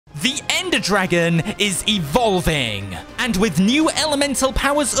The Enderdragon is evolving. And with new elemental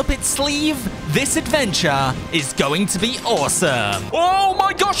powers up its sleeve, this adventure is going to be awesome. Oh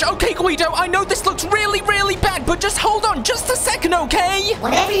my gosh, okay, Guido, I know this looks really, really bad, but just hold on just a second, okay?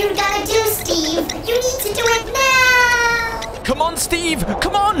 Whatever you gotta do, Steve, you need to do it now! Come on, Steve,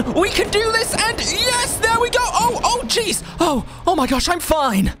 come on, we can do this, and yes, there we go. Oh, jeez. Oh my gosh, I'm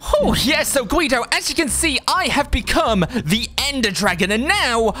fine. Oh, yes, so Guido, as you can see, I have become the Enderdragon, and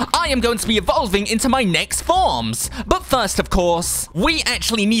now I am going to be evolving into my next forms. But first, of course, we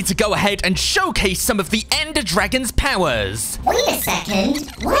actually need to go ahead and showcase some of the Enderdragon's powers. Wait a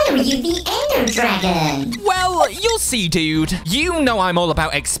second, why are you the Enderdragon? Well, you'll see, dude. You know I'm all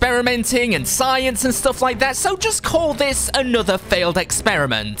about experimenting and science and stuff like that, so just call this another failed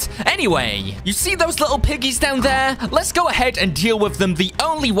experiment. Anyway, you see those little piggies down there? Let's go ahead and deal with them the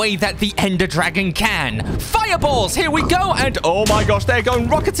only way that the Enderdragon can. Fireballs, here we go, and oh my gosh, they're going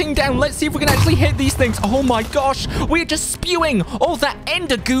rocketing down. Let's see if we can actually hit these things. Oh my gosh, we're just spewing all that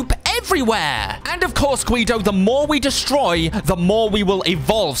ender goop everywhere. And of course, Guido, the more we destroy, the more we will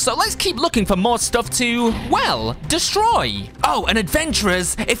evolve. So let's keep looking for more stuff to, well, destroy. Oh, and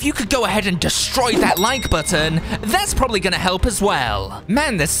adventurers, if you could go ahead and destroy that like button, that's probably gonna help as well.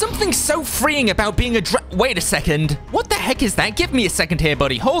 Man, there's something so freeing about being a wait a second. What the heck is that? Give me a second here,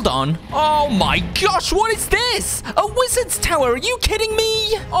 buddy. Hold on. Oh my gosh, what is this? A wizard's tower? Are you kidding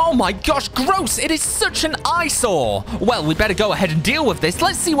me? Oh my gosh, gross. It is such an eyesore. Well, we better go ahead and deal with this.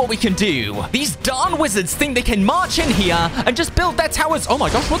 Let's see what we can do. These darn wizards think they can march in here and just build their towers. Oh my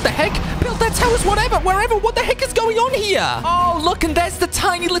gosh, what the heck? Build their towers wherever. What the heck is going on here? Oh, look, and there's the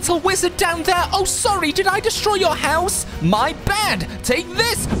tiny little wizard down there. Oh, sorry, did I destroy your house? My bad. Take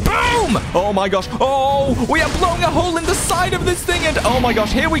this. Boom! Oh my gosh. Oh, we are blowing a hole in the side of this thing, and oh my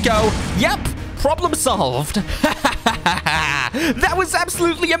gosh, here we go. Yep, problem solved. That was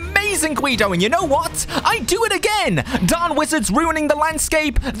absolutely amazing, Guido, and you know what? I do it again. Darn wizards ruining the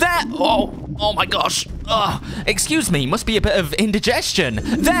landscape. There. Oh my gosh. Excuse me, must be a bit of indigestion.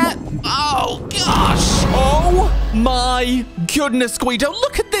 There. Oh gosh. Oh my goodness, Guido,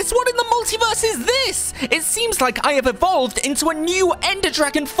 look at this. What in the multiverse is this? It seems like I have evolved into a new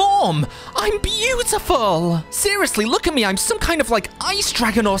Enderdragon form. I'm beautiful. Seriously, look at me. I'm some kind of like ice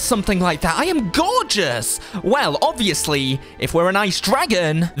dragon or something like that. I am gorgeous. Well, obviously, if we're an ice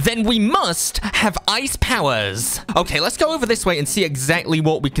dragon, then we must have ice powers. Okay, let's go over this way and see exactly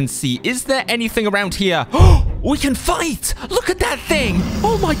what we can see. Is there anything around here? We can fight! Look at that thing!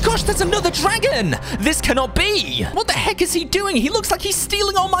 Oh my gosh, there's another dragon! This cannot be! What the heck is he doing? He looks like he's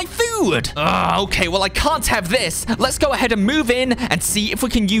stealing all my food! Okay, well I can't have this. Let's go ahead and move in and see if we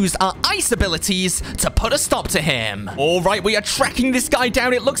can use our ice abilities to put a stop to him. Alright, we are tracking this guy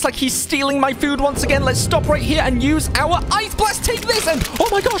down. It looks like he's stealing my food once again. Let's stop right here and use our ice blast. Take this and oh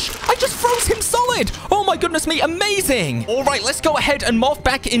my gosh, I just froze him solid! Oh my goodness me, amazing! Alright, let's go ahead and morph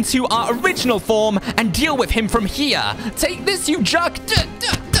back into our original form and deal with him from here. Take this, you jerk.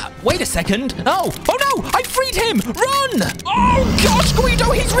 Wait a second. Oh no, I freed him. Run. Oh gosh, Guido,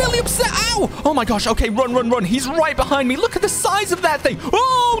 he's really upset. Ow. Oh my gosh. Okay, run. He's right behind me. Look at the size of that thing.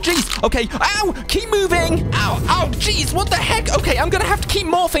 Oh, jeez. Okay. Ow. Keep moving. Ow. Jeez. What the heck? Okay, I'm gonna have to keep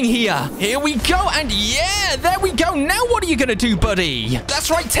morphing here. Here we go. And yeah, there we go. Now what are you gonna do, buddy?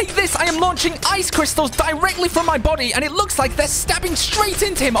 That's right. Take this. I am launching ice crystals directly from my body, and it looks like they're stabbing straight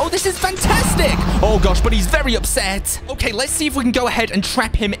into him. Oh, this is fantastic. Oh gosh, but he's very upset. Okay, let's see if we can go ahead and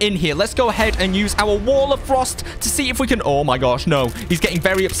trap him in here. Let's go ahead and use our wall of frost to see if we can... Oh my gosh, no. He's getting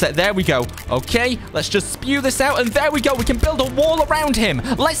very upset. There we go. Okay, let's just spew this out, and there we go. We can build a wall around him.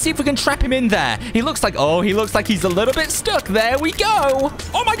 Let's see if we can trap him in there. He looks like he's a little bit stuck. There we go.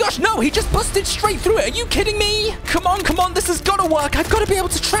 Oh my gosh, no, he just busted straight through it. Are you kidding me? Come on. This has got to work. I've got to be able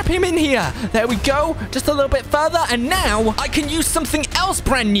to trap him in here. There we go. Just a little bit further, and now I can use something else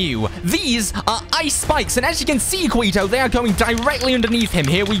brand new. These are ice spikes, and as you can see, Guido, they are going directly underneath him.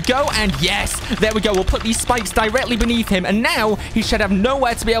 Here we go, and yes, there we go. We'll put these spikes directly beneath him, and now he should have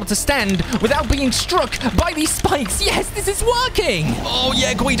nowhere to be able to stand without being struck by these spikes. Yes, this is working. Oh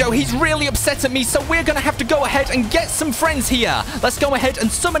yeah, Guido, he's really upset at me, so we're gonna have to go ahead and get some friends here. Let's go ahead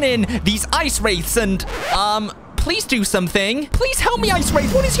and summon in these ice wraiths, and please do something. Please help me, Ice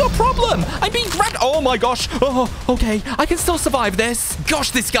Wraith. What is your problem? I'm being grabbed. Oh my gosh. Oh, okay. I can still survive this.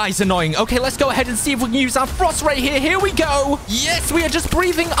 Gosh, this guy's annoying. Okay, let's go ahead and see if we can use our frost ray here. Here we go. Yes, we are just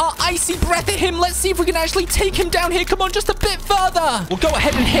breathing our icy breath at him. Let's see if we can actually take him down here. Come on, just a bit further. We'll go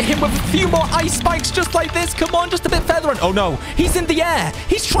ahead and hit him with a few more ice spikes just like this. Come on, just a bit further. And oh no, he's in the air.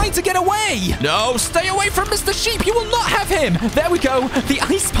 He's trying to get away. No, stay away from Mr. Sheep. You will not have him. There we go. The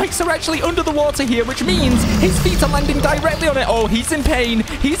ice spikes are actually under the water here, which means his feet feet are landing directly on it. Oh, he's in pain.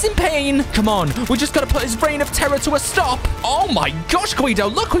 He's in pain. Come on. We just got to put his reign of terror to a stop. Oh my gosh, Guido.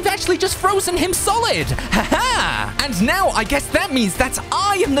 Look, we've actually just frozen him solid. Haha. And now I guess that means that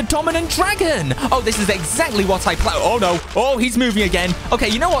I am the dominant dragon. Oh, this is exactly what I planned. Oh no. Oh, he's moving again. Okay,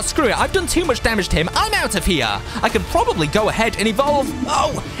 you know what? Screw it. I've done too much damage to him. I'm out of here. I can probably go ahead and evolve.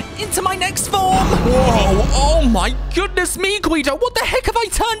 Oh, into my next form. Whoa. Oh my goodness me, Guido. What the heck have I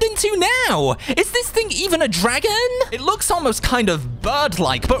turned into now? Is this thing even a dragon? It looks almost kind of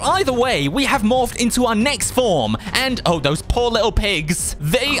bird-like, but either way, we have morphed into our next form. And, oh, those poor little pigs.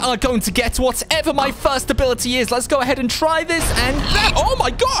 They are going to get whatever my first ability is. Let's go ahead and try this and that. Oh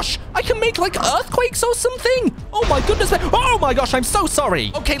my gosh. I can make like earthquakes or something. Oh my goodness. Oh my gosh, I'm so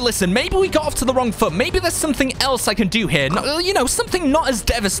sorry. Okay, listen, maybe we got off to the wrong foot. Maybe there's something else I can do here. No, you know, something not as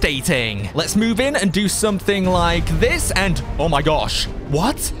devastating. Let's move in and do something like this and oh my gosh.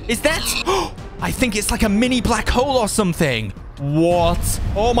 What is that? I think it's like a mini black hole or something. What?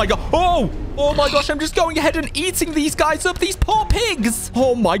 Oh my god. Oh my gosh, I'm just going ahead and eating these guys up, these poor pigs.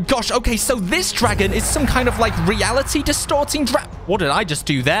 Oh my gosh. Okay, so this dragon is some kind of like reality distorting What did I just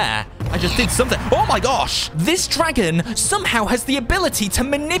do there? I just did something. Oh my gosh. This dragon somehow has the ability to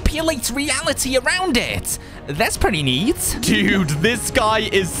manipulate reality around it. That's pretty neat. Dude, this guy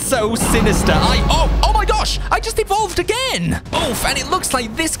is so sinister. Oh my gosh. I just evolved again. Oof, and it looks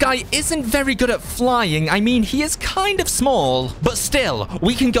like this guy isn't very good at flying. I mean, he is kind of small, but still,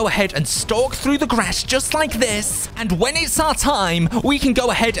 we can go ahead and stalk through the grass just like this. And when it's our time, we can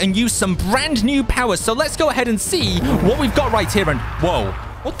go ahead and use some brand new powers. So let's go ahead and see what we've got right here. And whoa,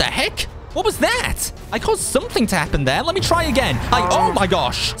 what the heck? What was that? I caused something to happen there. Let me try again. Oh my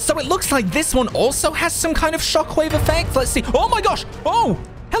gosh. So it looks like this one also has some kind of shockwave effect. Let's see. Oh my gosh. Oh,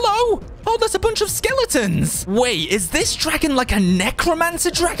 hello. Oh, there's a bunch of skeletons. Wait, is this dragon like a necromancer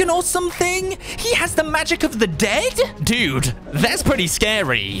dragon or something? He has the magic of the dead? Dude, that's pretty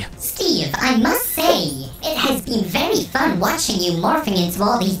scary. Steve, I must say, it has been very fun watching you morphing into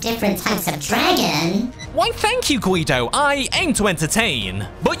all these different types of dragon. Why, thank you, Guido. I aim to entertain.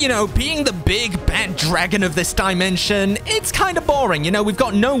 But, you know, being the big bad dragon of this dimension, it's kind of boring. You know, we've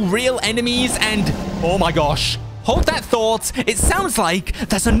got no real enemies and... oh my gosh. Hold that thought. It sounds like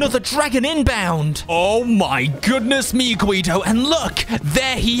there's another dragon inbound. Oh my goodness me, Guido. And look,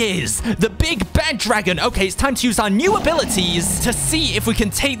 there he is, the big bad dragon. Okay, it's time to use our new abilities to see if we can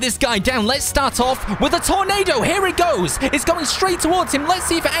take this guy down. Let's start off with a tornado. Here it goes. It's going straight towards him. Let's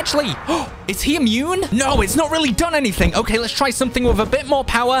see if it actually... is he immune? No, it's not really done anything. Okay, let's try something with a bit more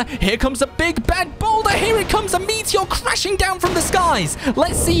power. Here comes a big bad boulder. Here it comes, a meteor crashing down from the skies.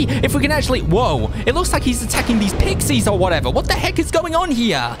 Let's see if we can actually... whoa, it looks like he's attacking these pixies or whatever. What the heck is going on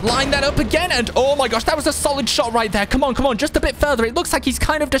here? Line that up again and oh my gosh, that was a solid shot right there. Come on, just a bit further. It looks like he's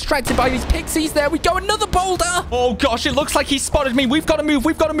kind of distracted by these pixies. There we go, another boulder. Oh gosh, it looks like he spotted me. We've got to move.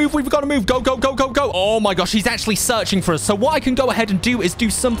 Go. Oh my gosh, he's actually searching for us. So what I can go ahead and do is do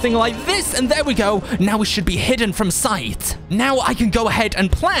something like this and there we go. Now we should be hidden from sight. Now I can go ahead and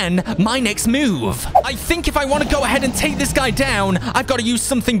plan my next move. I think if I want to go ahead and take this guy down, I've got to use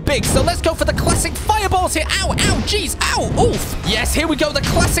something big. So let's go for the classic fireballs here. Ow, jeez, ow, oof. Yes, here we go, the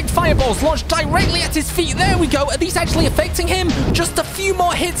classic fireballs launched directly at his feet. There we go. Are these actually affecting him? Just a few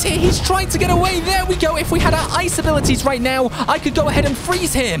more hits here. He's trying to get away. There we go. If we had our ice abilities right now, I could go ahead and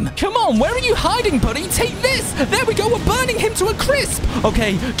freeze him. Come on, where are you hiding, buddy? Take this. There we go. We're burning him to a crisp.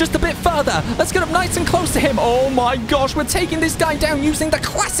 Okay, just a bit further. Let's get up nice and close to him. Oh my gosh, we're taking this guy down using the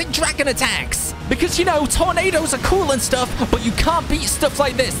classic dragon attacks. Because, you know, tornadoes are cool and stuff, but you can't beat stuff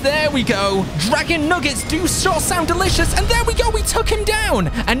like this. There we go. Dragon nuggets do sure sound delicious. And there we go. We took him down.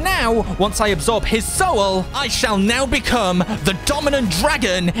 And now, once I absorb his soul, I shall now become the dominant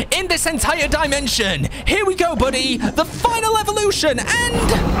dragon in this entire dimension. Here we go, buddy. The final evolution.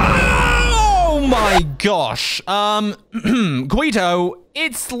 And... oh my gosh. Guido,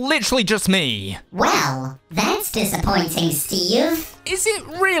 it's literally just me. Well, that's disappointing, Steve. Is it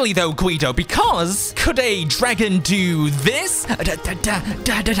really though, Guido? Because could a dragon do this? Hey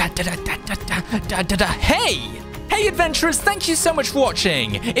adventurers, thank you so much for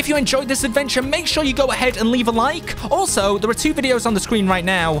watching. If you enjoyed this adventure, make sure you go ahead and leave a like. Also, there are 2 videos on the screen right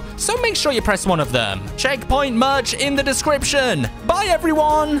now, so make sure you press one of them. Checkpoint merch in the description. Bye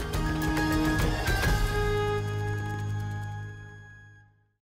everyone.